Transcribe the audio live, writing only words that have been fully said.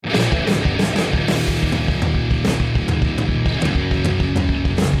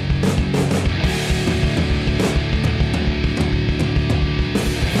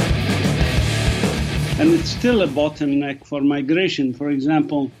still a bottleneck for migration. For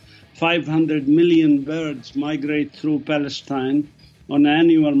example, 500 million birds migrate through Palestine on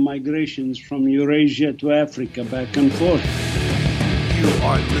annual migrations from Eurasia to Africa, back and forth. You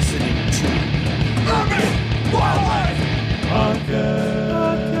are listening to Urban Wildlife Podcast.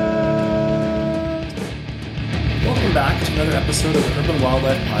 Welcome back to another episode of the Urban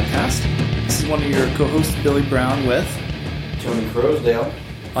Wildlife Podcast. This is one of your co-hosts, Billy Brown, with Tony Crosdale.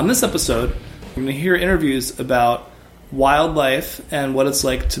 On this episode, we're going to hear interviews about wildlife and what it's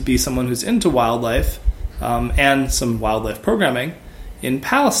like to be someone who's into wildlife and some wildlife programming in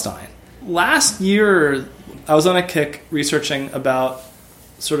Palestine. Last year, I was on a kick researching about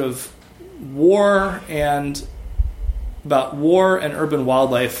sort of war and urban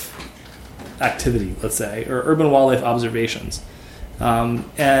wildlife activity, let's say, or urban wildlife observations.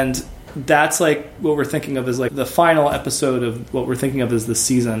 And that's like what we're thinking of as like the final episode of what we're thinking of as this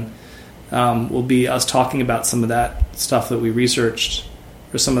season. Will be us talking about some of that stuff that we researched,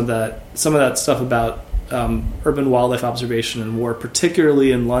 or some of that stuff about urban wildlife observation and war,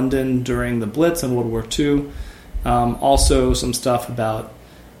 particularly in London during the Blitz and World War II. Also some stuff about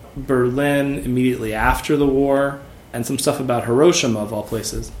Berlin immediately after the war, and some stuff about Hiroshima, of all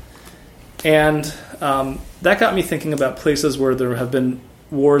places. And that got me thinking about places where there have been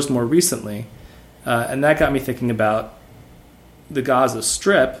wars more recently. And that got me thinking about the Gaza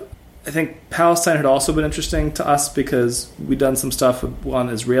Strip. I think Palestine had also been interesting to us because we'd done some stuff on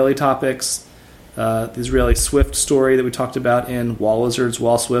Israeli topics. The Israeli swift story that we talked about in Wall Lizards,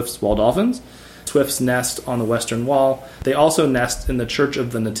 Wall Swifts, Wall Dolphins. Swifts nest on the Western Wall. They also nest in the Church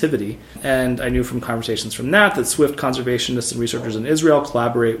of the Nativity. And I knew from conversations from that swift conservationists and researchers in Israel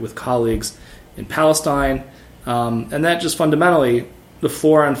collaborate with colleagues in Palestine. And that just fundamentally, the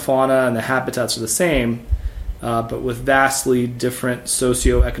flora and fauna and the habitats are the same, but with vastly different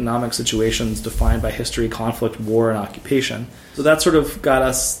socioeconomic situations defined by history, conflict, war, and occupation. So that sort of got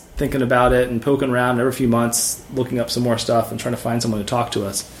us thinking about it and poking around every few months, looking up some more stuff and trying to find someone to talk to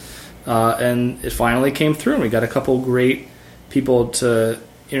us. And it finally came through, and we got a couple great people to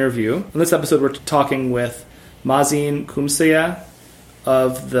interview. In this episode, we're talking with Mazin Kumseyeh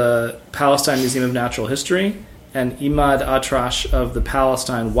of the Palestine Museum of Natural History and Imad Atrash of the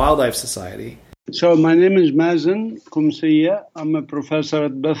Palestine Wildlife Society. So my name is Mazin Kumseyeh. I'm a professor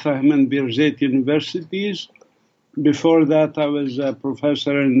at Bethlehem and Birzeit universities. Before that, I was a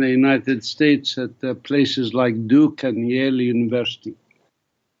professor in the United States at places like Duke and Yale University.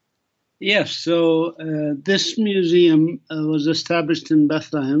 Yes, so this museum was established in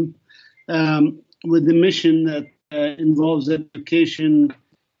Bethlehem with the mission that involves education,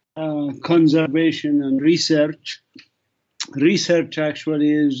 conservation, and research. Research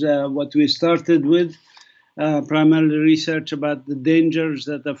actually is what we started with, primarily research about the dangers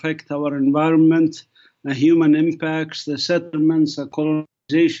that affect our environment, the human impacts, the settlements, the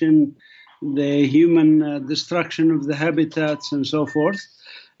colonization, the human destruction of the habitats, and so forth.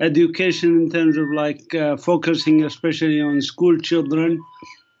 Education in terms of focusing especially on school children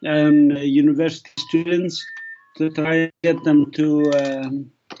and university students to try to get them to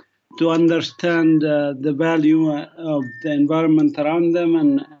understand the value of the environment around them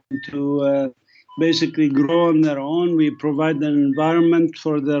and to basically grow on their own. We provide an environment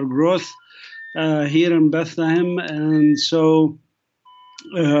for their growth here in Bethlehem, and so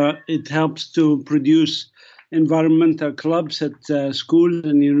it helps to produce environmental clubs at schools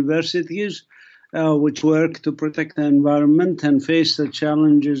and universities, which work to protect the environment and face the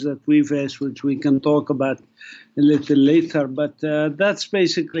challenges that we face, which we can talk about a little later. But that's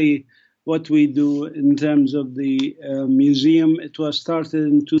basically what we do in terms of the museum. It was started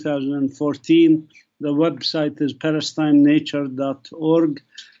in 2014. The website is palestinenature.org,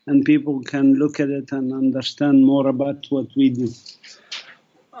 and people can look at it and understand more about what we do.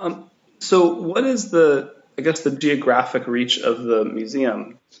 So what is the geographic reach of the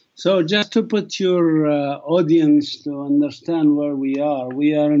museum? So just to put your audience to understand where we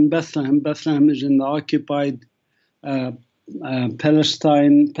are in Bethlehem. Bethlehem is in the occupied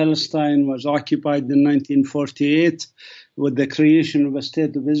Palestine. Palestine was occupied in 1948 with the creation of a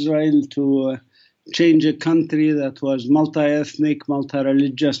state of Israel to change a country that was multi-ethnic,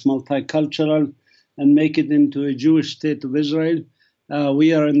 multi-religious, multicultural, and make it into a Jewish state of Israel.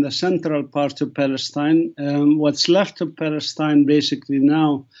 We are in the central part of Palestine. What's left of Palestine basically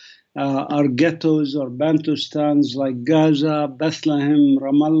now are ghettos or Bantustans like Gaza, Bethlehem,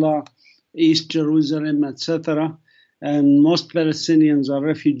 Ramallah, East Jerusalem, etc. And most Palestinians are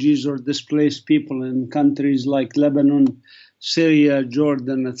refugees or displaced people in countries like Lebanon, Syria,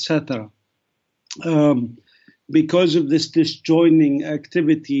 Jordan, etc. because of this disjoining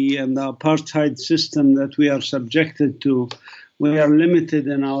activity and the apartheid system that we are subjected to, we are limited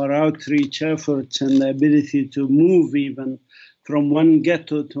in our outreach efforts and the ability to move even from one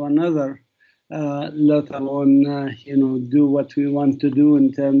ghetto to another, let alone, do what we want to do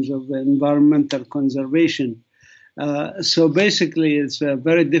in terms of environmental conservation. So basically, it's a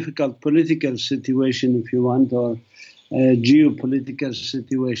very difficult political situation, if you want, or a geopolitical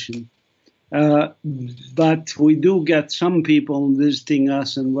situation. But we do get some people visiting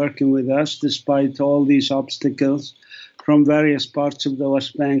us and working with us despite all these obstacles from various parts of the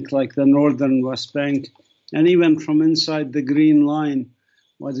West Bank, like the northern West Bank, and even from inside the Green Line,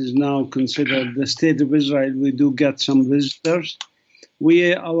 what is now considered the State of Israel. We do get some visitors.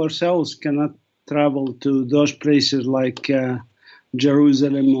 We ourselves cannot travel to those places like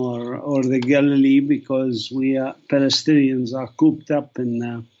Jerusalem or the Galilee because we Palestinians are cooped up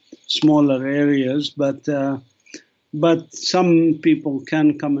in smaller areas, but some people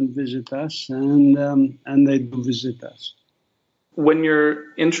can come and visit us, and they do visit us. When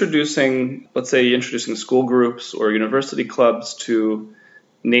you're introducing school groups or university clubs to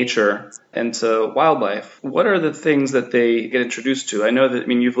nature and to wildlife, what are the things that they get introduced to? I know that,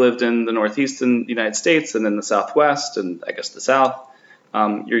 you've lived in the Northeastern United States and in the Southwest and I guess the South.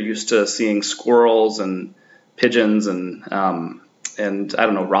 You're used to seeing squirrels and pigeons and I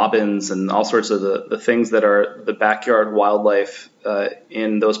don't know, robins and all sorts of the things that are the backyard wildlife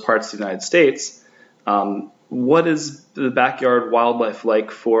in those parts of the United States. What is the backyard wildlife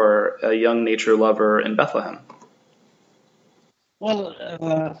like for a young nature lover in Bethlehem? Well,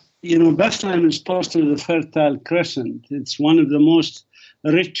 Bethlehem is part of the Fertile Crescent. It's one of the most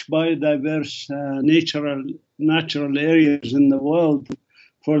rich, biodiverse natural areas in the world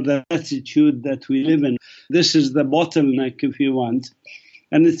for the latitude that we live in. This is the bottleneck, if you want.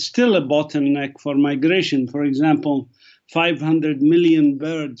 And it's still a bottleneck for migration. For example, 500 million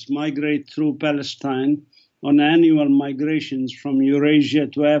birds migrate through Palestine on annual migrations from Eurasia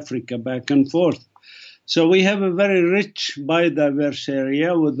to Africa, back and forth. So we have a very rich biodiverse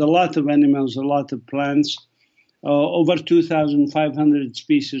area with a lot of animals, a lot of plants, over 2,500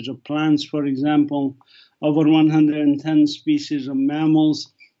 species of plants, for example, over 110 species of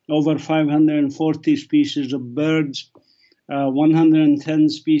mammals, over 540 species of birds, 110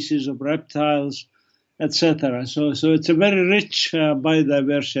 species of reptiles, etc. So it's a very rich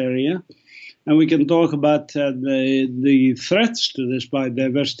biodiverse area. And we can talk about the threats to this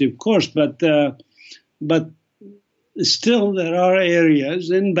biodiversity, of course, but still there are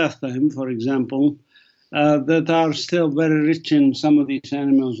areas in Bethlehem, for example, that are still very rich in some of these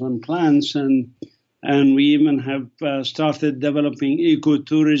animals and plants, and we even have started developing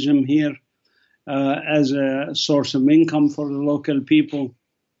ecotourism here as a source of income for the local people.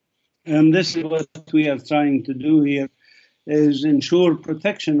 And this is what we are trying to do here, is ensure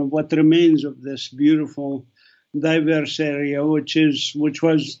protection of what remains of this beautiful, diverse area, which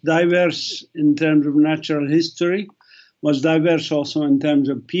was diverse in terms of natural history, was diverse also in terms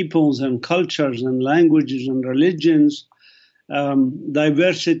of peoples and cultures and languages and religions.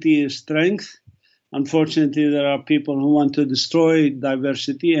 Diversity is strength. Unfortunately, there are people who want to destroy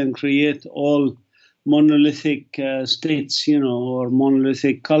diversity and create all monolithic states, or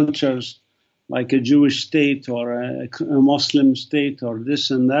monolithic cultures, like a Jewish state or a Muslim state or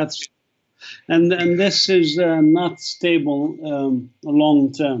this and that. And this is not stable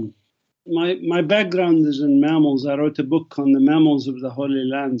long term. My background is in mammals. I wrote a book on the mammals of the Holy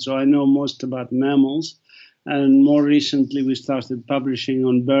Land, so I know most about mammals. And more recently, we started publishing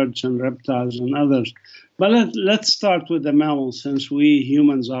on birds and reptiles and others. But let's start with the mammals, since we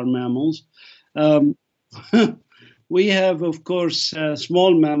humans are mammals. We have, of course,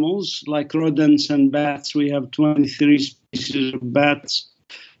 small mammals like rodents and bats. We have 23 species of bats.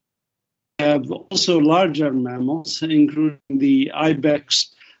 We have also larger mammals, including the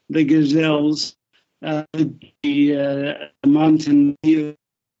ibex, the gazelles, the mountain deer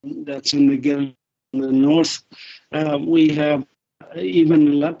that's in the north. We have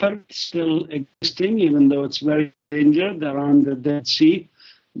even leopards still existing, even though it's very endangered around the Dead Sea.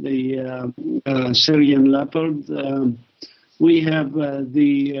 The Syrian leopard. We have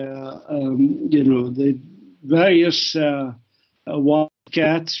the various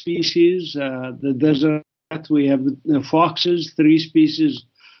wildcat species. The desert cat. We have the foxes. 3 species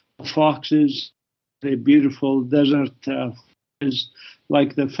of foxes. The beautiful desert foxes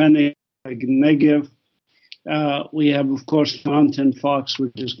like the fennec, like Negev. We have, of course, mountain fox,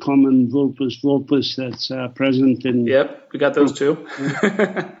 which is common vulpus that's present in... Yep, we got those too.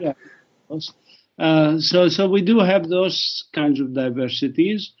 Yeah. So we do have those kinds of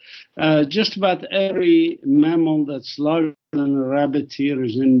diversities. Just about every mammal that's larger than a rabbit here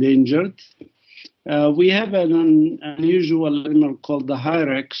is endangered. We have an unusual animal called the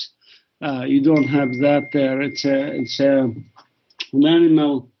hyrax. You don't have that there. It's an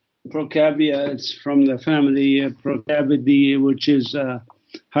animal, Procavia. It's from the family Procavidae, which is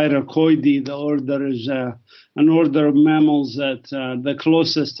Hyracoidae. The order is an order of mammals that the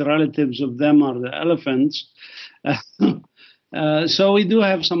closest relatives of them are the elephants. So we do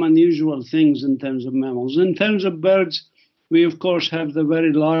have some unusual things in terms of mammals. In terms of birds, we of course have the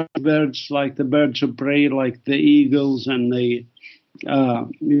very large birds like the birds of prey, like the eagles and the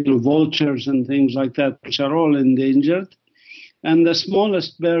vultures and things like that, which are all endangered. And the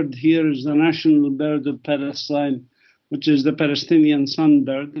smallest bird here is the national bird of Palestine, which is the Palestinian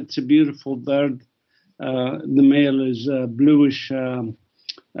sunbird. It's a beautiful bird. The male is bluish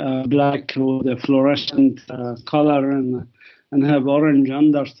black with a fluorescent color and have orange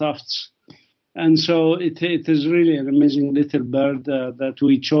under tufts. And so it is really an amazing little bird that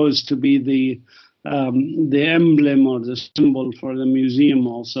we chose to be the emblem or the symbol for the museum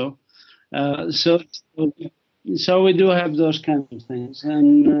also. So we do have those kinds of things.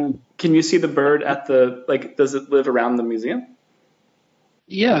 And can you see the bird at does it live around the museum?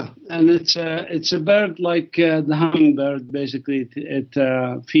 Yeah, and it's a bird like the hummingbird. Basically, it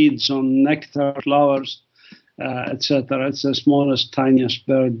feeds on nectar, flowers, etc. It's the smallest, tiniest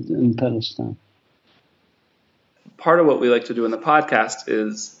bird in Palestine. Part of what we like to do in the podcast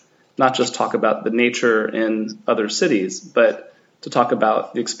is not just talk about the nature in other cities, but to talk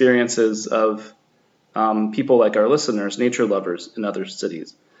about the experiences of people like our listeners, nature lovers in other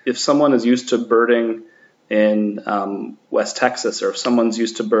cities. If someone is used to birding in West Texas, or if someone's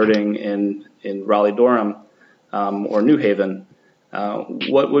used to birding in Raleigh-Durham or New Haven,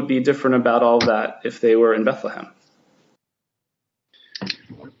 what would be different about all that if they were in Bethlehem?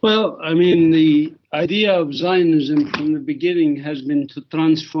 Well, I mean, the idea of Zionism from the beginning has been to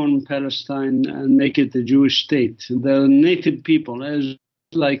transform Palestine and make it a Jewish state. The native people, as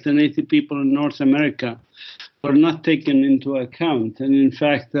like the native people in North America, were not taken into account. And in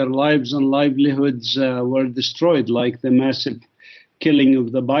fact, their lives and livelihoods were destroyed, like the massive killing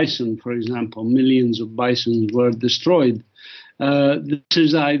of the bison, for example. Millions of bisons were destroyed. This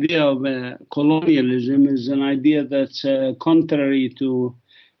is the idea of colonialism, is an idea that's contrary to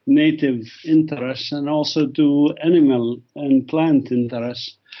native interests and also to animal and plant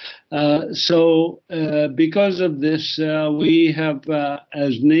interests. So because of this, we have,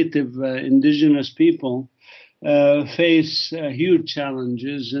 as native indigenous people, face huge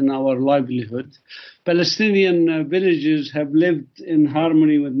challenges in our livelihood. Palestinian villages have lived in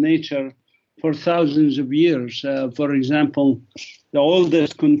harmony with nature for thousands of years. For example, the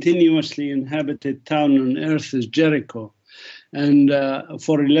oldest continuously inhabited town on earth is Jericho, and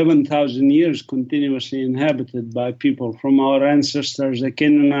for 11,000 years continuously inhabited by people from our ancestors, the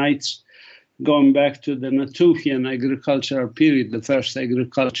Canaanites, going back to the Natufian agricultural period, the first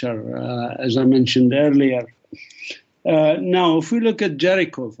agriculture, as I mentioned earlier. Now, if we look at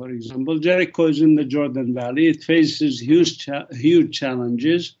Jericho, for example, Jericho is in the Jordan Valley. It faces huge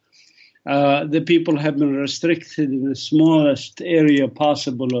challenges. The people have been restricted in the smallest area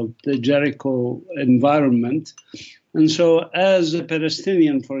possible of the Jericho environment. And so as a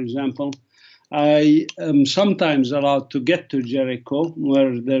Palestinian, for example, I am sometimes allowed to get to Jericho,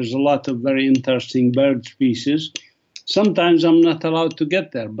 where there's a lot of very interesting bird species. Sometimes I'm not allowed to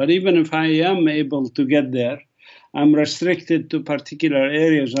get there. But even if I am able to get there, I'm restricted to particular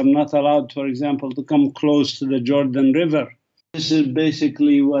areas. I'm not allowed, for example, to come close to the Jordan River. This is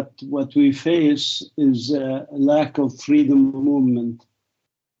basically what we face is a lack of freedom of movement.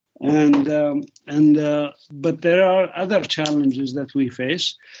 But there are other challenges that we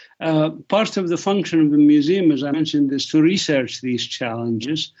face. Part of the function of the museum, as I mentioned, is to research these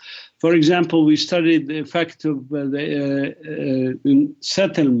challenges. For example, we studied the effect of the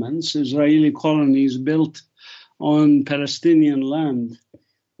settlements, Israeli colonies built on Palestinian land,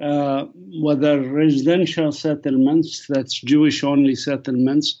 whether residential settlements, that's Jewish-only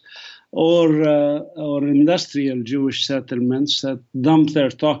settlements, or industrial Jewish settlements that dump their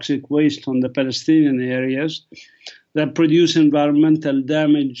toxic waste on the Palestinian areas, that produce environmental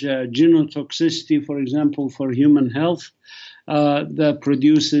damage, genotoxicity, for example, for human health, that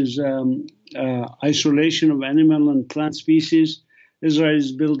produces isolation of animal and plant species. Israel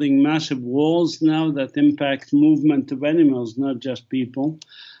is building massive walls now that impact movement of animals, not just people.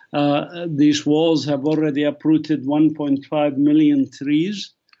 These walls have already uprooted 1.5 million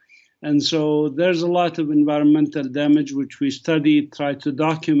trees. And so there's a lot of environmental damage which we study, try to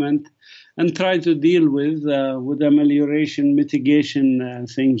document, and try to deal with amelioration, mitigation,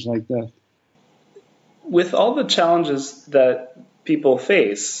 things like that. With all the challenges that people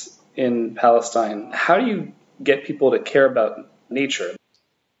face in Palestine, how do you get people to care about nature?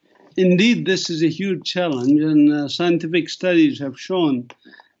 Indeed, this is a huge challenge, and scientific studies have shown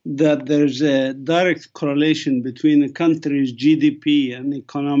that there's a direct correlation between a country's GDP and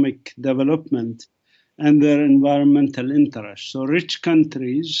economic development and their environmental interests. So rich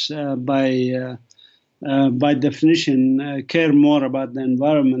countries, by definition, care more about the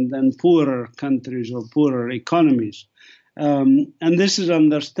environment than poorer countries or poorer economies. And this is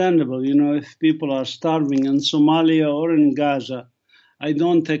understandable. If people are starving in Somalia or in Gaza, I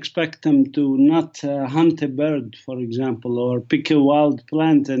don't expect them to not hunt a bird, for example, or pick a wild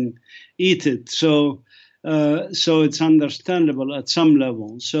plant and eat it. So it's understandable at some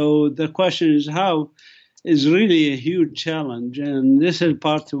level. So the question is how is really a huge challenge. And this is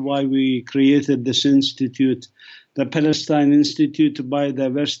part of why we created this institute, the Palestine Institute of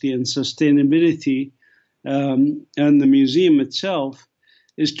Biodiversity and Sustainability, and the museum itself,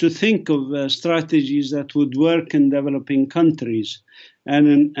 is to think of strategies that would work in developing countries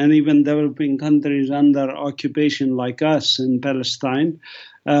and even developing countries under occupation like us in Palestine,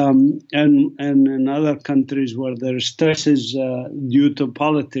 and in other countries where there are stresses due to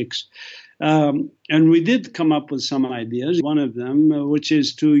politics. And we did come up with some ideas, one of them, which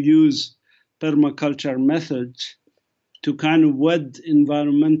is to use permaculture methods to kind of wed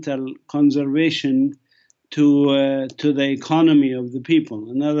environmental conservation to the economy of the people.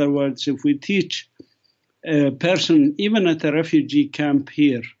 In other words, if we teach a person, even at a refugee camp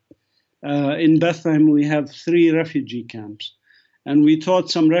here, in Bethlehem we have 3 refugee camps, and we taught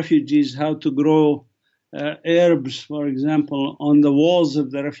some refugees how to grow herbs, for example, on the walls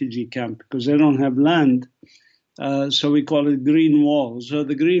of the refugee camp because they don't have land. So we call it green walls. So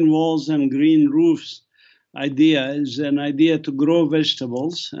the green walls and green roofs idea is an idea to grow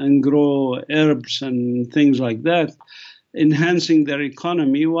vegetables and grow herbs and things like that, enhancing their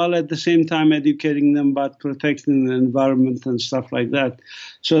economy while at the same time educating them about protecting the environment and stuff like that.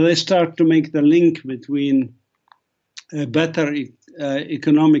 So they start to make the link between a better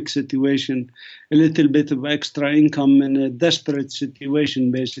economic situation, a little bit of extra income in a desperate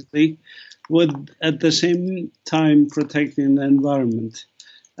situation, basically, with at the same time protecting the environment.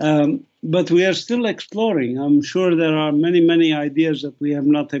 But we are still exploring. I'm sure there are many, many ideas that we have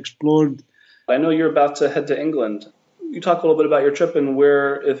not explored. I know you're about to head to England. You talk a little bit about your trip and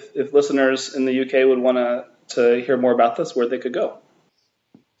where, if listeners in the UK would want to hear more about this, where they could go.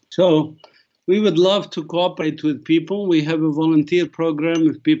 So we would love to cooperate with people. We have a volunteer program.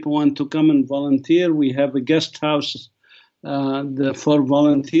 If people want to come and volunteer, we have a guest house for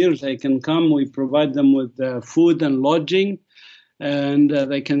volunteers. They can come. We provide them with food and lodging. And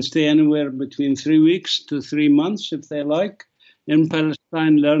they can stay anywhere between 3 weeks to 3 months if they like in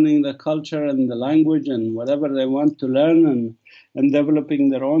Palestine, learning the culture and the language and whatever they want to learn, and developing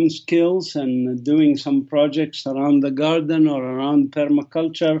their own skills and doing some projects around the garden or around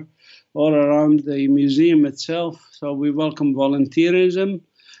permaculture or around the museum itself. So we welcome volunteerism.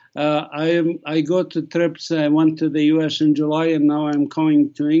 I go to trips. I went to the US in July and now I'm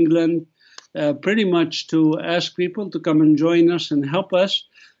coming to England. Pretty much to ask people to come and join us and help us.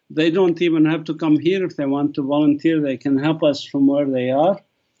 They don't even have to come here if they want to volunteer. They can help us from where they are.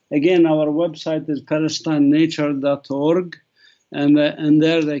 Again, our website is palestinenature.org, and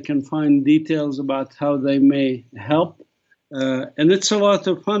there they can find details about how they may help. And it's a lot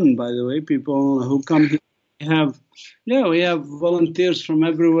of fun, by the way. People who come here, we have volunteers from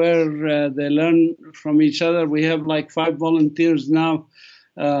everywhere. They learn from each other. We have like 5 volunteers now.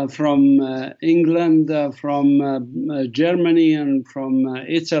 From England, from Germany, and from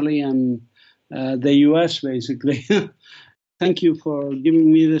Italy and the US, basically. Thank you for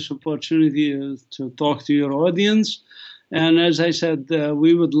giving me this opportunity to talk to your audience. And as I said,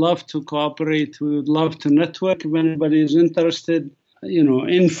 we would love to cooperate. We would love to network. If anybody is interested,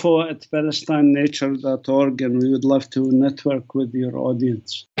 info@palestinenature.org, and we would love to network with your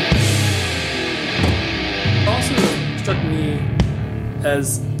audience. Also struck me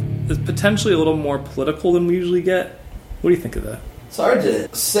as potentially a little more political than we usually get. What do you think of that? It's hard to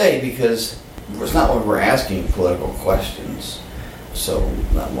say because it's not when we're asking political questions, so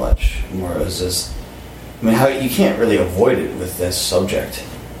not much. More is just, how you can't really avoid it with this subject.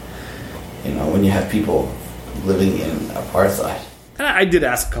 When you have people living in apartheid. And I did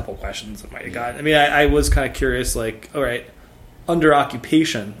ask a couple questions. I was kind of curious, like, all right, under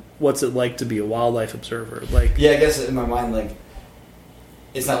occupation, what's it like to be a wildlife observer? Like, yeah, I guess in my mind, like,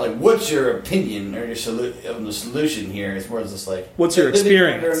 it's not like, what's your opinion or your of the solution here? It's more just like, what's your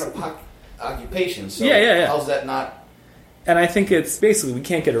experience? They're in an occupation, so yeah. how's that not? And I think it's basically, we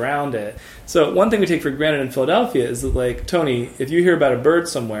can't get around it. So one thing we take for granted in Philadelphia is that, like, Tony, if you hear about a bird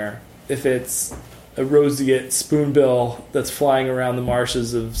somewhere, if it's a roseate spoonbill that's flying around the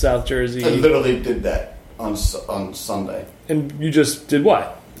marshes of South Jersey. I literally did that on Sunday. And you just did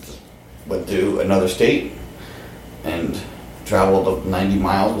what? Went to another state and traveled 90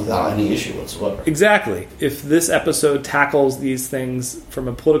 miles without any issue whatsoever. Exactly. If this episode tackles these things from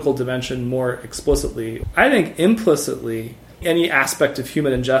a political dimension more explicitly, I think implicitly any aspect of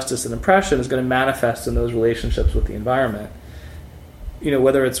human injustice and oppression is going to manifest in those relationships with the environment. You know,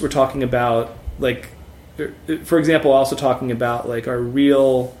 whether it's we're talking about, like, for example, also talking about, like, our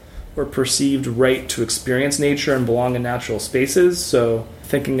real or perceived right to experience nature and belong in natural spaces. So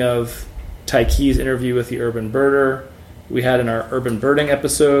thinking of Tyke's interview with the urban birder, we had in our urban birding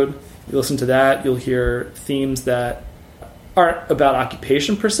episode. You listen to that, you'll hear themes that aren't about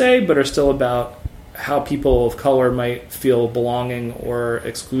occupation per se, but are still about how people of color might feel belonging or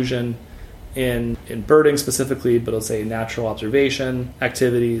exclusion in birding specifically, but I'll say natural observation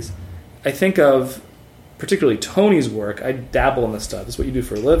activities. I think of particularly Tony's work. I dabble in this stuff. It's what you do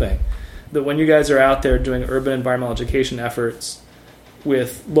for a living. That when you guys are out there doing urban environmental education efforts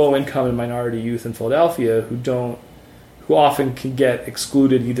with low-income and minority youth in Philadelphia who often can get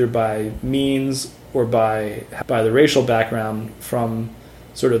excluded either by means or by the racial background from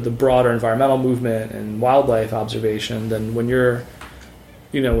sort of the broader environmental movement and wildlife observation, then when you're,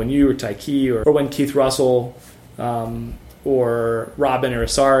 you know, when you or Tyke or when Keith Russell or Robin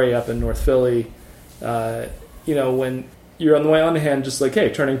Irisari up in North Philly, you know, when you're on the one hand just like,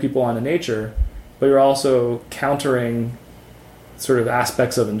 hey, turning people on to nature, but you're also countering sort of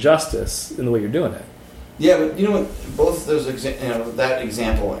aspects of injustice in the way you're doing it. Yeah, but you know what? Both those, that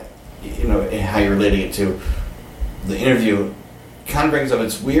example, you know, and how you're relating it to the interview, kind of brings up.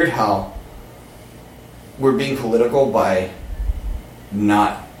 It's weird how we're being political by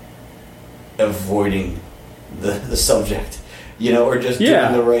not avoiding the subject, you know, or just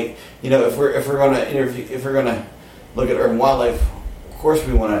doing the right. You know, if we're going to look at urban wildlife, of course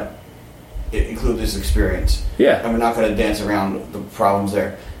we want to include this experience. Yeah, and we're not going to dance around the problems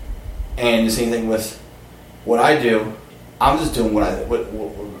there. And the same thing with what I do. I'm just doing what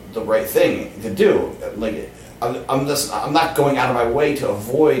the right thing to do. Like I'm not going out of my way to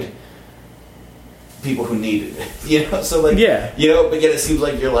avoid people who need it. You know, so like you know, but yet it seems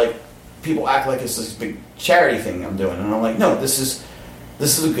like you're like people act like it's this big charity thing I'm doing, and I'm like, no, this is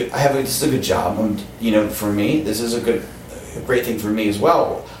a good. This is a good job. You know, for me, this is a great thing for me as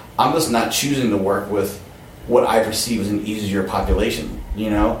well. I'm just not choosing to work with what I perceive as an easier population.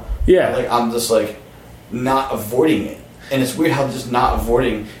 You know, like I'm just like not avoiding it, and it's weird how just not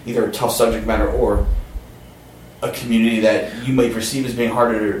avoiding either a tough subject matter or a community that you may perceive as being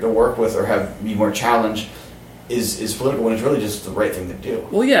harder to work with or be more challenged is political when it's really just the right thing to do.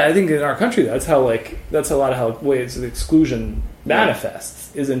 Well, yeah, I think in our country that's a lot of how ways of exclusion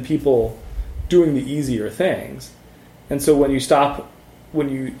manifests is in people doing the easier things, and so when you stop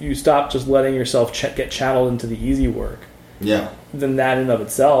just letting yourself get channeled into the easy work, then that in of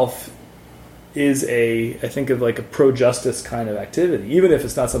itself is I think of like a pro-justice kind of activity, even if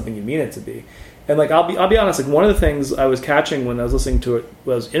it's not something you mean it to be. And like I'll be honest, like one of the things I was catching when I was listening to it,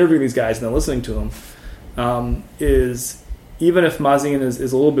 when I was interviewing these guys and then listening to them, is even if Mazin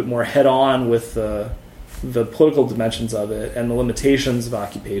is a little bit more head on with the political dimensions of it and the limitations of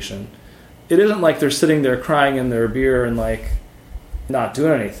occupation, it isn't like they're sitting there crying in their beer and like not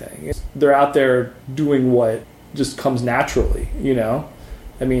doing anything. They're out there doing what just comes naturally, you know?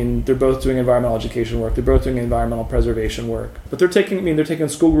 I mean, they're both doing environmental education work. They're both doing environmental preservation work. But they're taking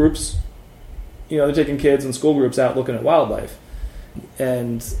school groups, you know, they're taking kids in school groups out looking at wildlife.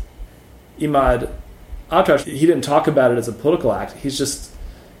 And Imad Atrash, he didn't talk about it as a political act. He's just,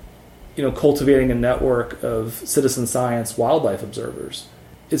 you know, cultivating a network of citizen science wildlife observers.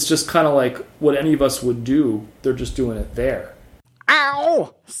 It's just kind of like what any of us would do. They're just doing it there.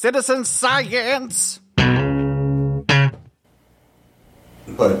 Ow! Citizen science!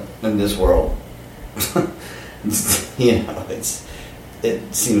 But in this world, you know,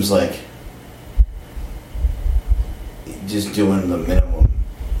 it seems like just doing the minimum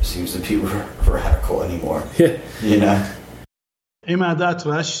seems to be radical anymore. You know? Imad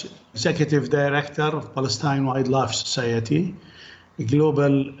Atrash, Executive Director of Palestine Wildlife Society, a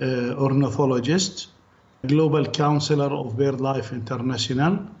global ornithologist, Global Counselor of BirdLife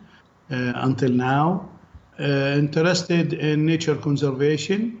International until now, interested in nature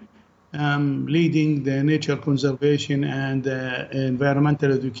conservation I'm leading the nature conservation and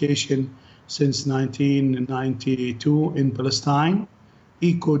environmental education since 1992 in Palestine.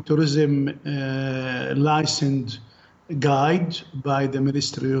 Ecotourism licensed guide by the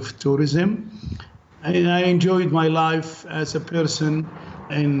Ministry of Tourism. And I enjoyed my life as a person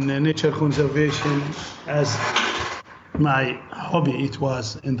in nature conservation as my hobby it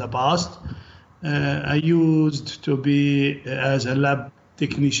was in the past. I used to be as a lab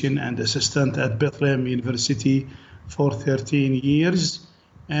technician and assistant at Bethlehem University for 13 years.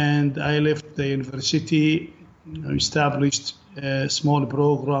 And I left the university, established a small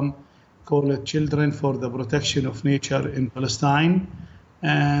program called Children for the Protection of Nature in Palestine,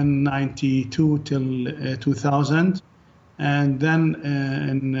 and 92 till 2000. And then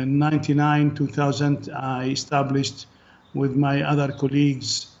in 99, 2000, I established with my other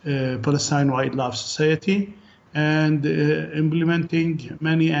colleagues Palestine Wildlife Society, and implementing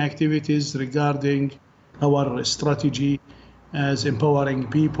many activities regarding our strategy as empowering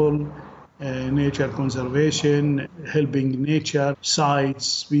people, nature conservation, helping nature, sites,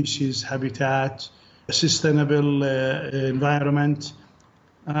 species, habitat, sustainable environment,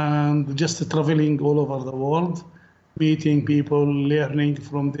 and just traveling all over the world, meeting people, learning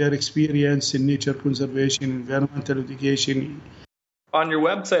from their experience in nature conservation, environmental education. On your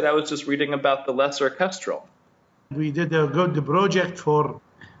website, I was just reading about the lesser kestrel. We did a good project for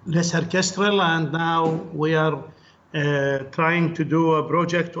lesser kestrel, and now we are trying to do a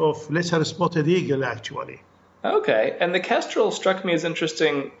project of lesser spotted eagle, actually. Okay, and the kestrel struck me as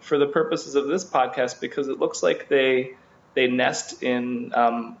interesting for the purposes of this podcast because it looks like they nest in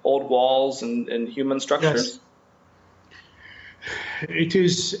old walls and human structures. Yes. It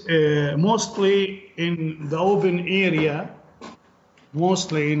is mostly in the open area,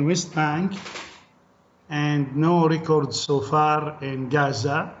 mostly in West Bank, and no records so far in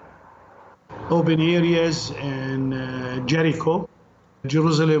Gaza. Open areas in Jericho,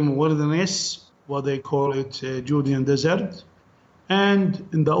 Jerusalem wilderness, what they call it, Judean desert. And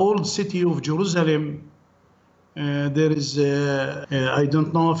in the old city of Jerusalem, there is, I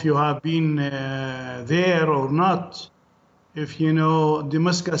don't know if you have been there or not. If you know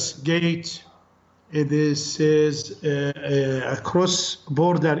Damascus Gate, this is a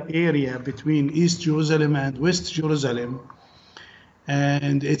cross-border area between East Jerusalem and West Jerusalem.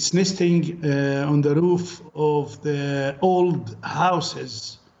 And it's nesting on the roof of the old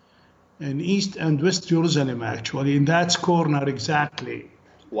houses in East and West Jerusalem, actually, in that corner exactly.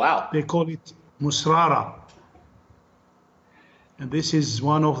 Wow. They call it Musrara. And this is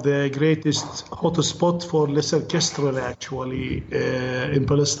one of the greatest hotspots for lesser kestrel, actually, in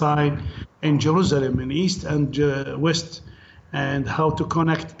Palestine, in Jerusalem, in East and West, and how to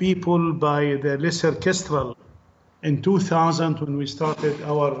connect people by the lesser kestrel. In 2000, when we started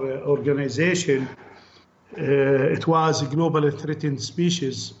our organization, it was a globally threatened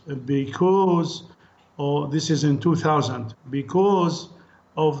species because, this is in 2000, because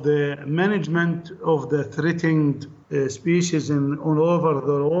of the management of the threatened species all over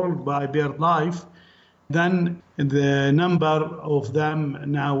the world by BirdLife. Then the number of them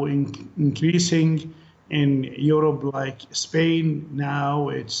now increasing in Europe, like Spain. Now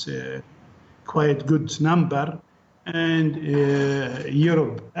it's quite good number. And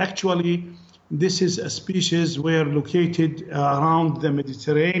Europe. Actually, this is a species where located around the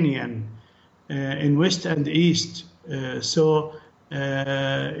Mediterranean in West and East. So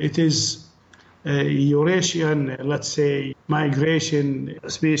it is a Eurasian, let's say, migration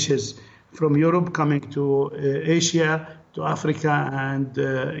species from Europe coming to Asia, to Africa, and,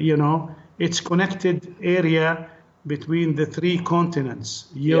 it's connected area between the three continents,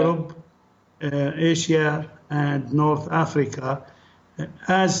 Europe, Asia, and North Africa,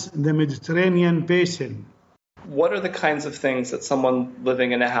 as the Mediterranean basin. What are the kinds of things that someone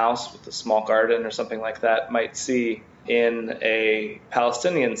living in a house with a small garden or something like that might see in a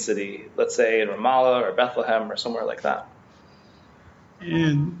Palestinian city, let's say in Ramallah or Bethlehem or somewhere like that?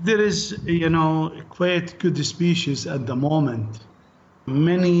 And there is, quite good species at the moment.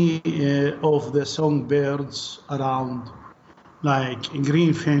 Many of the songbirds around, like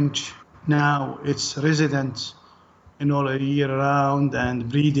greenfinch, now it's resident all year round and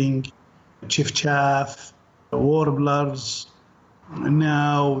breeding, chiffchaff, warblers.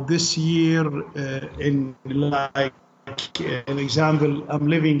 Now this year, in like an example, I'm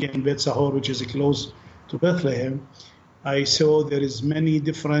living in Bet Sahor, which is close to Bethlehem. I saw there is many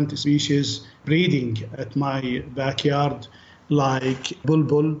different species breeding at my backyard, like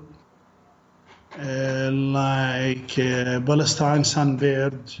bulbul, like Palestine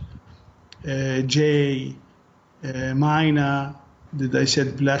sunbird, jay, myna, Did I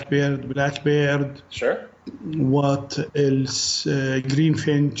said blackbird? Blackbird. Sure. What else?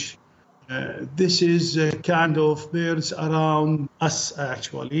 Greenfinch. This is a kind of birds around us,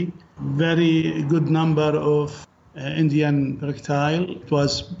 actually. Very good number of Indian reptile. It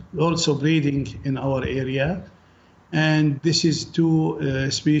was also breeding in our area. And this is two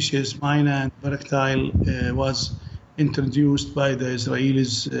species, myna and reptile, was introduced by the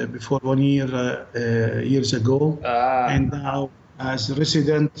Israelis before 1 year, years ago. And now as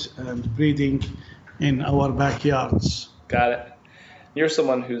resident and breeding in our backyards. Got it. You're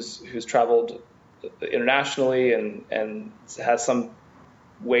someone who's traveled internationally and has some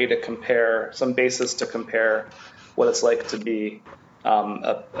way to compare, some basis to compare what it's like to be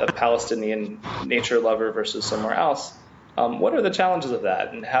a Palestinian nature lover versus somewhere else. What are the challenges of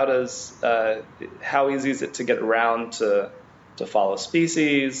that, and how easy is it to get around to follow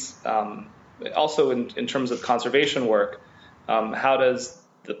species? Also, in terms of conservation work, how does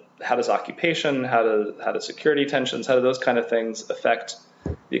occupation, how do security tensions, how do those kind of things affect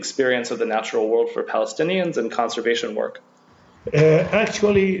the experience of the natural world for Palestinians and conservation work?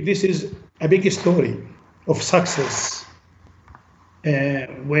 Actually, this is a big story of success.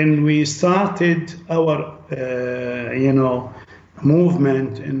 When we started our,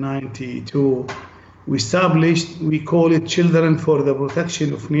 movement in '92, we call it Children for the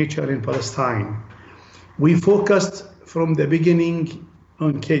Protection of Nature in Palestine. We focused from the beginning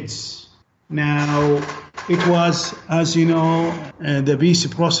on kids. Now, it was, as you know, the peace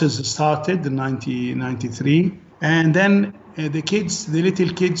process started in 1993, and then the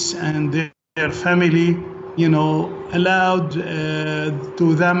little kids and their family, allowed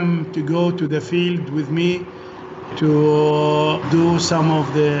to them to go to the field with me to do some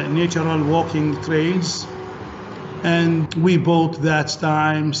of the natural walking trails. And we bought that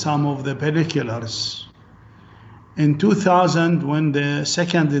time some of the binoculars. In 2000, when the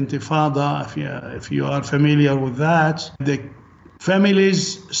second Intifada, if you are familiar with that, the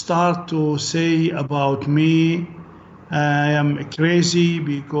families start to say about me, I am crazy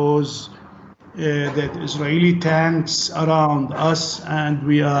because that Israeli tanks around us, and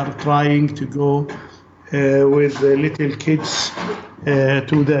we are trying to go with the little kids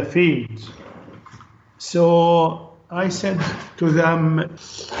to the field. So I said to them,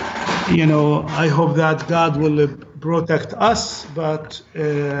 I hope that God will protect us, but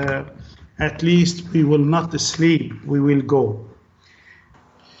at least we will not sleep, we will go.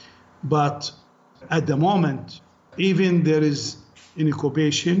 But at the moment, even there is an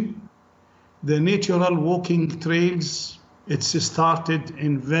incubation, the natural walking trails, it's started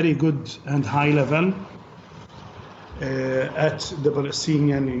in very good and high level at the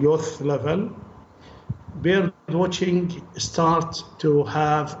Palestinian youth level. Bird watching start to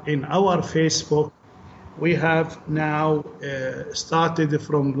have in our Facebook. We have now started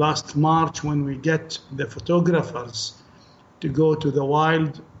from last March when we get the photographers to go to the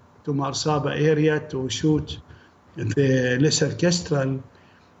wild, to Marsaba area to shoot the lesser kestrel.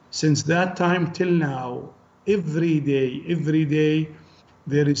 Since that time till now, every day,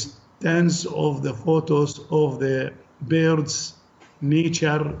 there is tens of the photos of the birds,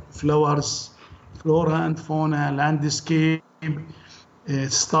 nature, flowers, flora and fauna, landscape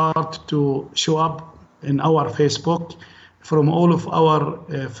start to show up in our Facebook from all of our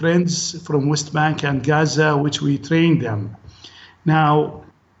friends from West Bank and Gaza, which we train them. Now,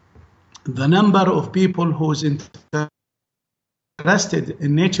 the number of people who's interested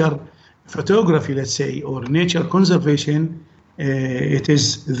in nature photography, let's say, or nature conservation, it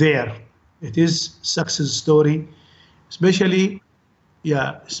is there. It is success story, especially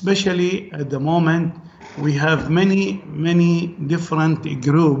at the moment. We have many different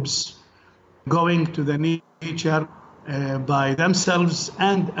groups going to the nature by themselves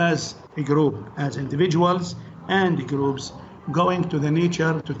and as a group, as individuals and groups, going to the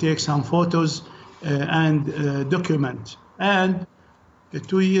nature to take some photos and document. And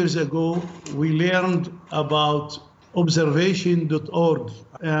 2 years ago, we learned about observation.org,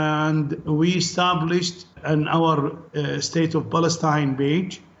 and we established our State of Palestine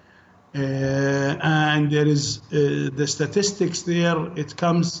page, and there is the statistics there. It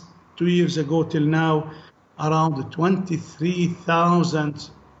comes 2 years ago till now around 23,000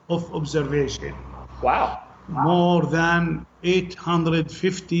 of observation. Wow. More than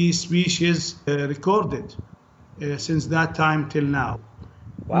 850 species recorded since that time till now.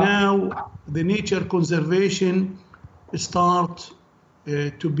 Wow. Now, the nature conservation start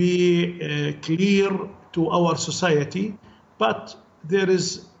to be clear to our society, but there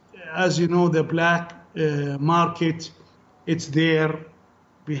is, as you know, the black market, it's there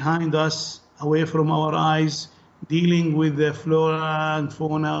behind us, away from our eyes, dealing with the flora and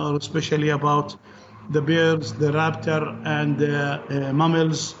fauna, or especially about the birds, the raptor, and the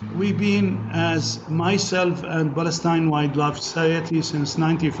mammals. We've been, as myself and Palestine Wildlife Society, since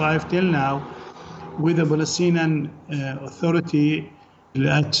 95 till now, with the Palestinian Authority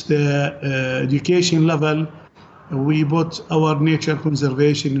at the education level. We put our nature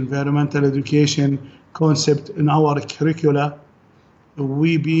conservation, environmental education concept in our curricula.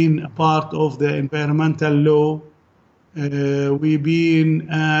 We've been a part of the environmental law. We've been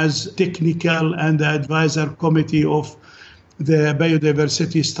as technical and the advisor committee of the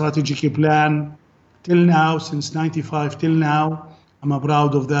biodiversity strategic plan till now, since 95 till now. I'm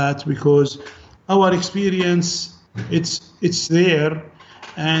proud of that because our experience, it's there,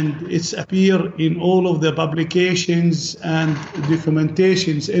 and it's appear in all of the publications and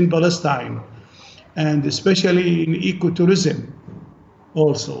documentations in Palestine, and especially in ecotourism.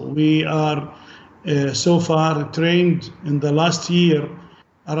 Also, we are so far trained in the last year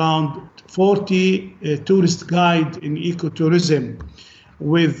around 40 tourist guide in ecotourism,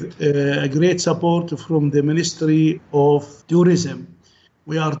 with great support from the Ministry of Tourism.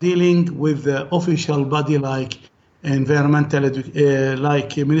 We are dealing with the official body like environmental,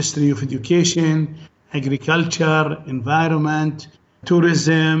 like Ministry of Education, Agriculture, Environment,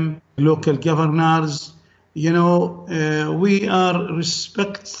 Tourism, local governors. You know, we are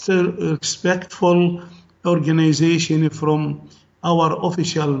respectful organization from our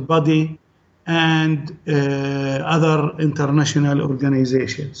official body and other international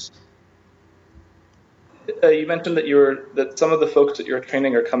organizations. You mentioned that some of the folks that you're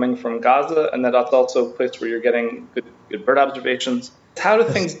training are coming from Gaza, and that that's also a place where you're getting good bird observations. How do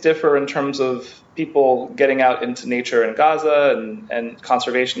things differ in terms of people getting out into nature in Gaza and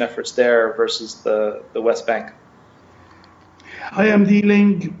conservation efforts there versus the West Bank? I am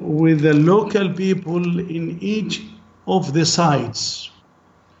dealing with the local people in each of the sites.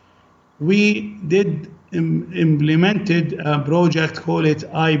 We did implemented a project called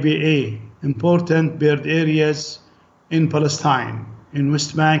IBA, Important Bird Areas in Palestine, in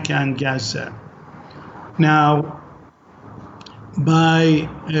West Bank and Gaza. Now, by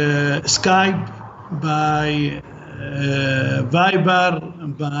Skype, by Viber,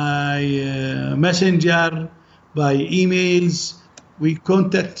 by Messenger, by emails, we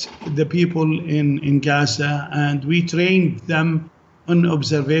contact the people in Gaza, and we trained them on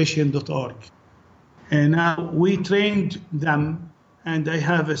observation.org. And now we trained them, and I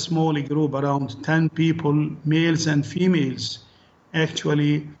have a small group, around 10 people, males and females,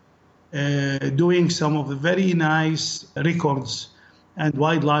 actually doing some of the very nice records and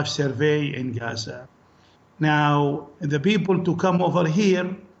wildlife survey in Gaza. Now, the people to come over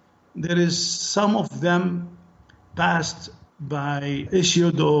here, there is some of them passed by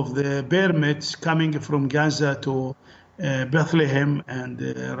issued of the permits coming from Gaza to Bethlehem and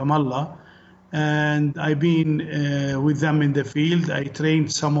Ramallah. And I've been with them in the field. I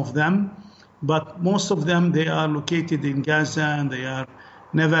trained some of them, but most of them, they are located in Gaza and they are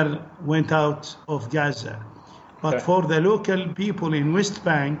never went out of Gaza. But okay. For the local people in West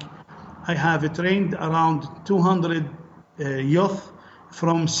Bank, I have trained around 200 youth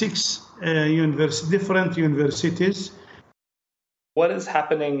from 6 different universities. What is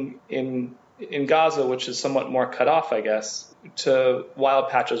happening in Gaza, which is somewhat more cut off, I guess, to wild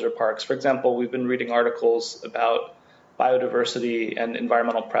patches or parks? For example, we've been reading articles about biodiversity and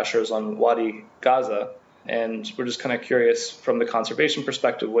environmental pressures on Wadi Gaza, and we're just kind of curious from the conservation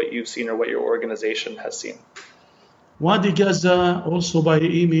perspective what you've seen or what your organization has seen. Wadi Gaza, also by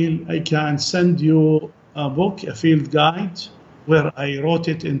email, I can send you a book, a field guide, where I wrote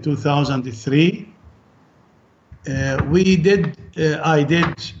it in 2003. I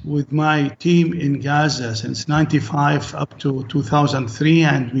did with my team in Gaza since 95 up to 2003,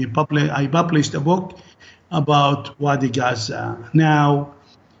 and I published a book about Wadi Gaza. Now,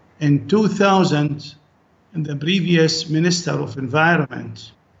 in 2000, the previous Minister of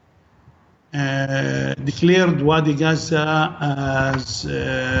Environment declared Wadi Gaza as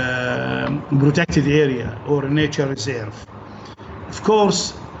a protected area or a nature reserve. Of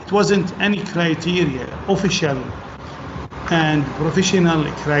course, it wasn't any criteria, official and professional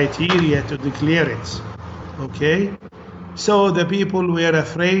criteria to declare it, okay? So the people were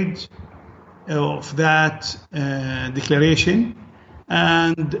afraid of that declaration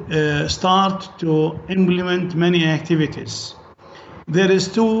and start to implement many activities. There is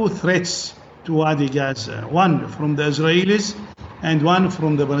 2 threats to Wadi Gaza, one from the Israelis and one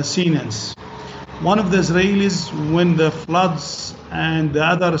from the Palestinians. One of the Israelis, when the floods and the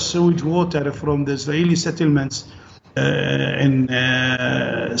other sewage water from the Israeli settlements in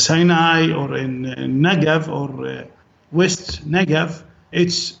Sinai or in Negev or West Negev.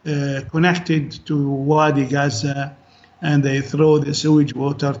 It's connected to Wadi Gaza, and they throw the sewage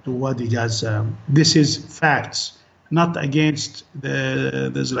water to Wadi Gaza. This is facts, not against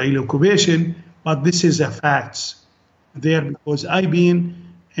the Israeli occupation, but this is a facts there, because I've been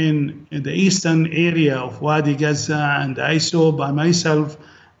in the eastern area of Wadi Gaza, and I saw by myself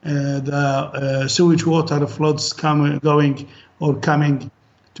the sewage water floods coming to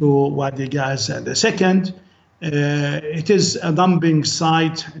Wadi Gaza. The second, it is a dumping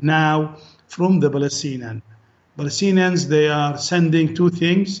site now from the Palestinians. Palestinians, they are sending two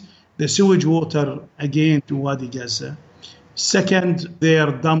things: the sewage water again to Wadi Gaza. Second,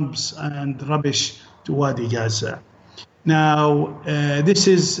 their dumps and rubbish to Wadi Gaza. Now, this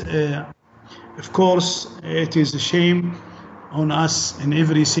is, of course, it is a shame on us and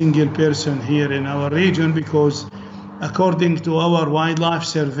every single person here in our region, because according to our wildlife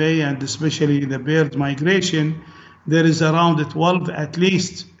survey, and especially the bird migration, there is around at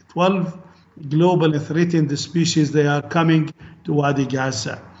least 12 global threatened species. They are coming to Wadi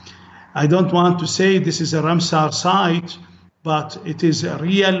Gaza. I don't want to say this is a Ramsar site, but it is a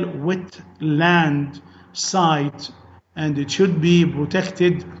real wetland site, and it should be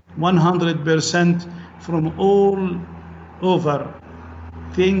protected 100% from all over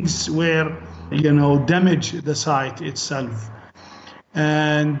things where damage the site itself.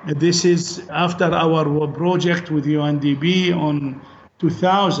 And this is after our project with UNDP on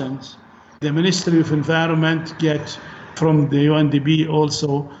 2000. The Ministry of Environment get from the UNDP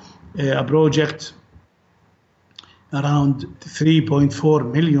also a project around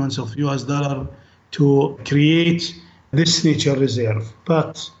 3.4 millions of US dollar to create this nature reserve.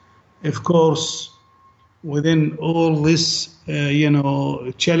 But of course, within all this,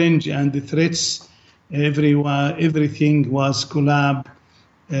 challenge and the threats, everything was collapsed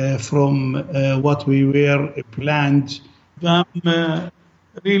from what we were planned. I'm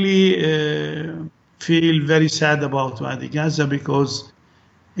really feel very sad about Wadi Gaza, because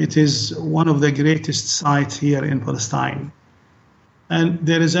it is one of the greatest sites here in Palestine. And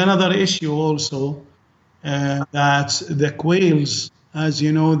there is another issue also, that the quails, as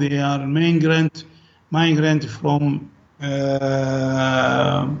you know, they are migrant from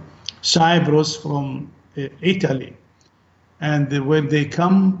Cyprus, from Italy, and when they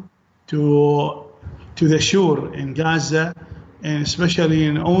come to the shore in Gaza, and especially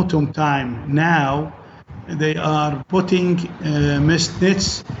in autumn time now, they are putting mist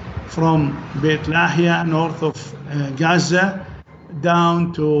nets from Beit Lahia, north of Gaza,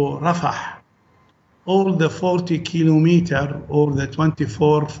 down to Rafah. All the 40 kilometer or the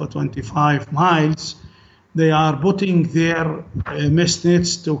 24 for 25 miles, they are putting their mist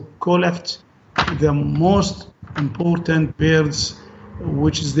nets to collect the most important birds,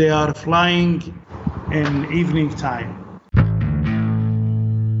 which they are flying in evening time.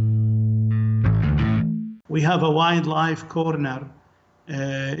 We have a wildlife corner.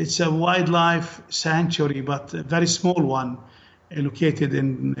 It's a wildlife sanctuary, but a very small one, located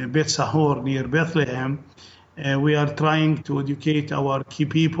in Beit Sahor near Bethlehem. We are trying to educate our key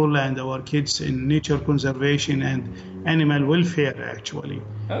people and our kids in nature conservation and animal welfare, actually.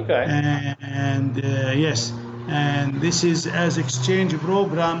 Okay. Yes, and this is as exchange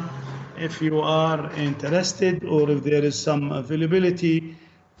program. If you are interested, or if there is some availability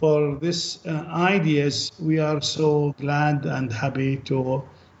for this ideas, we are so glad and happy to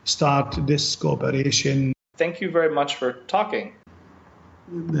start this cooperation. Thank you very much for talking.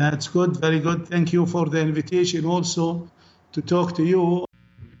 That's good, very good. Thank you for the invitation also to talk to you.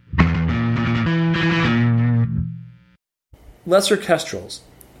 Lesser kestrels.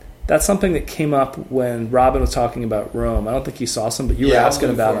 That's something that came up when Robin was talking about Rome. I don't think you saw some, but you were asking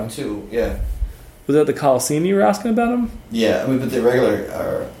about them too. Yeah. Was that the Colosseum you were asking about them? Yeah, but the regular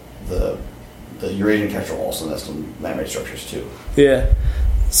are the Eurasian kestrel also nest in man-made structures too. Yeah.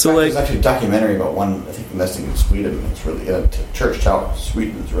 So there's actually a documentary about one, I think, nesting in Sweden. It's really in a church tower,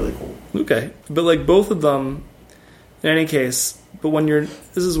 Sweden. It's really cool. Okay, but both of them, in any case. But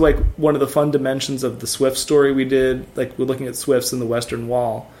this is one of the fun dimensions of the Swift story we did. We're looking at swifts in the Western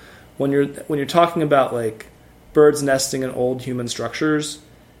Wall. When you're talking about birds nesting in old human structures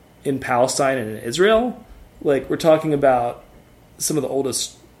in Palestine and in Israel, we're talking about some of the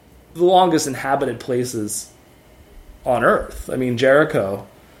longest inhabited places on Earth. I mean, Jericho,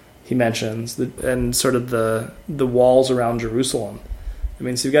 he mentions, and sort of the walls around Jerusalem. I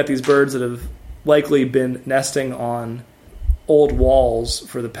mean, so you've got these birds that have likely been nesting on old walls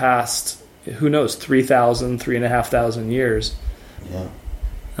for the past, who knows, 3,500 years. Yeah.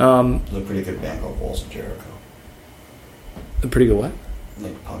 There's a pretty good Bangkok walls in Jericho. A pretty good what?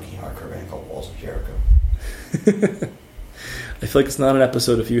 Like a punky hardcore band called Walls of Jericho. I feel like it's not an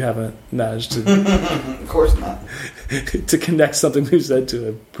episode if you haven't managed to Of course not. to connect something we've said to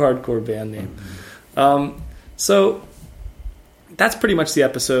a hardcore band name. So that's pretty much the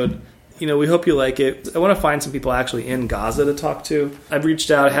episode. We hope you like it. I want to find some people actually in Gaza to talk to. I've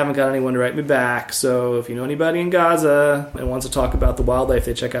reached out. I haven't got anyone to write me back. So if you know anybody in Gaza and wants to talk about the wildlife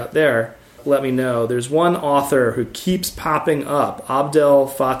they check out there, let me know. There's one author who keeps popping up, Abdel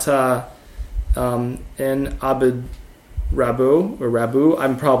Fattah and Abed Rabu.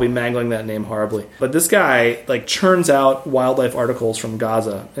 I'm probably mangling that name horribly. But this guy churns out wildlife articles from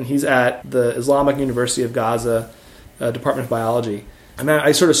Gaza, and he's at the Islamic University of Gaza Department of Biology. And then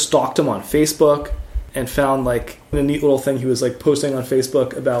I sort of stalked him on Facebook and found a neat little thing he was posting on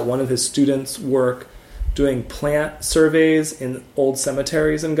Facebook about one of his students' work doing plant surveys in old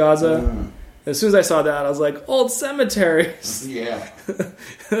cemeteries in Gaza. And as soon as I saw that, I was like, old cemeteries. Yeah.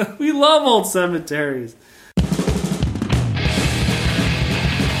 We love old cemeteries.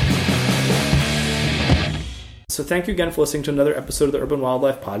 So thank you again for listening to another episode of the Urban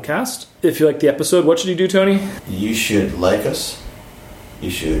Wildlife Podcast. If you like the episode, what should you do, Tony? You should like us. You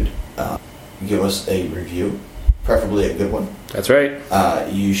should give us a review, preferably a good one. That's right.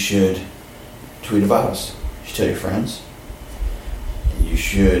 You should tweet about us. You should tell your friends. You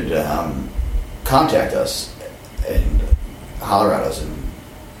should contact us and holler at us and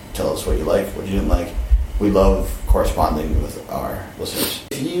tell us what you like, what you didn't like. We love corresponding with our listeners.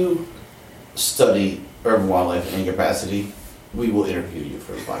 If you study urban wildlife in any capacity, we will interview you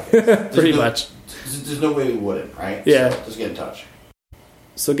for the podcast. Pretty much. There's no way we wouldn't, right? Yeah. So just get in touch.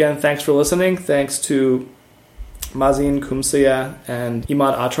 So again, thanks for listening. Thanks to Mazin Kumsiya and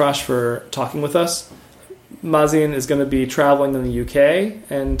Imad Atrash for talking with us. Mazin is going to be traveling in the UK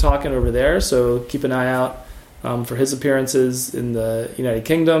and talking over there, so keep an eye out for his appearances in the United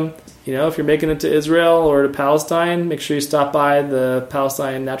Kingdom. If you're making it to Israel or to Palestine, make sure you stop by the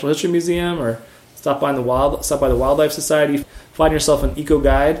Palestine Natural History Museum or stop by the Wildlife Society. Find yourself an eco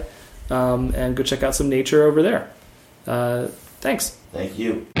guide and go check out some nature over there. Thanks. Thank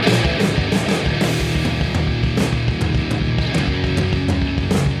you.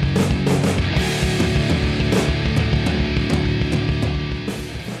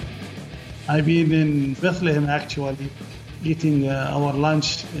 I've been in Bethlehem actually, eating our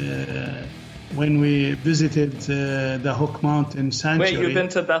lunch when we visited the Hook Mountain Sanctuary. Wait, you've been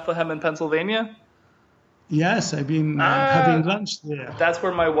to Bethlehem in Pennsylvania? Yes, I've been having lunch there. That's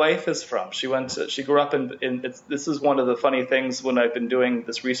where my wife is from. She grew up in this is one of the funny things when I've been doing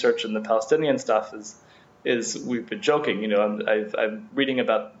this research in the Palestinian stuff is we've been joking, I'm reading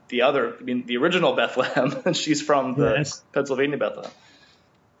about the original Bethlehem, and she's from the Pennsylvania Bethlehem.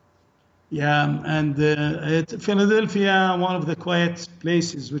 Yeah, and Philadelphia, one of the quiet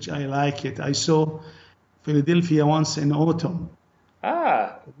places which I like it. I saw Philadelphia once in autumn.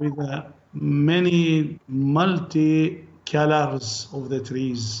 With many multi-colors of the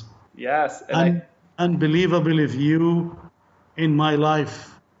trees. Yes. Unbelievable view in my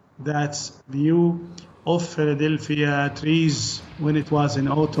life. That view of Philadelphia trees when it was in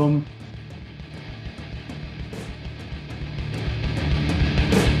autumn.